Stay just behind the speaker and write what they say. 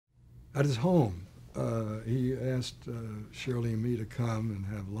At his home, he asked Shirley and me to come and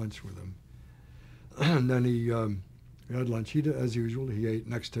have lunch with him. And then we had lunch. As usual, he ate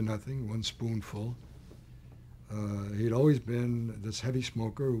next to nothing, one spoonful. He'd always been this heavy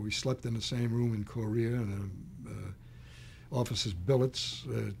smoker. We slept in the same room in Korea in officers' billets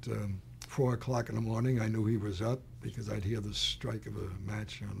at 4 o'clock in the morning. I knew he was up because I'd hear the strike of a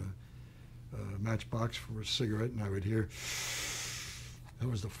match on the matchbox for a cigarette, and I would hear that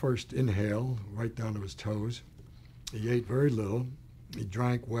was the first inhale right down to his toes. He ate very little. He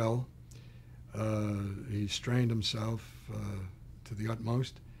drank well. He strained himself to the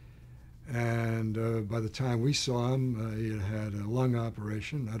utmost. And by the time we saw him, he had had a lung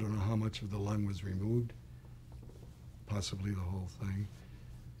operation. I don't know how much of the lung was removed, possibly the whole thing.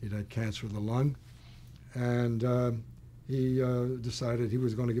 He'd had cancer of the lung. And he decided he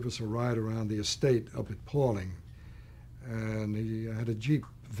was going to give us a ride around the estate up at Pauling. And he had a Jeep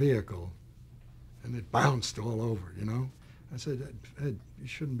vehicle, and it bounced all over, you know. I said, Ed, you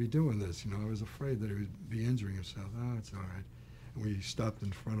shouldn't be doing this, you know. I was afraid that he would be injuring himself. Oh, it's all right. And we stopped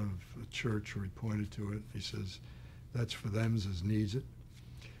in front of a church where he pointed to it. He says, that's for them as needs it.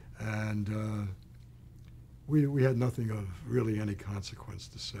 And we had nothing of really any consequence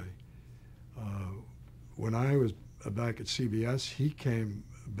to say. When I was back at CBS, he came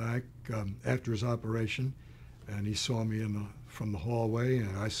back after his operation, and he saw me from the hallway,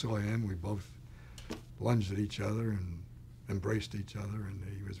 and I saw him. We both lunged at each other and embraced each other, and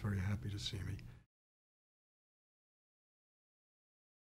he was very happy to see me.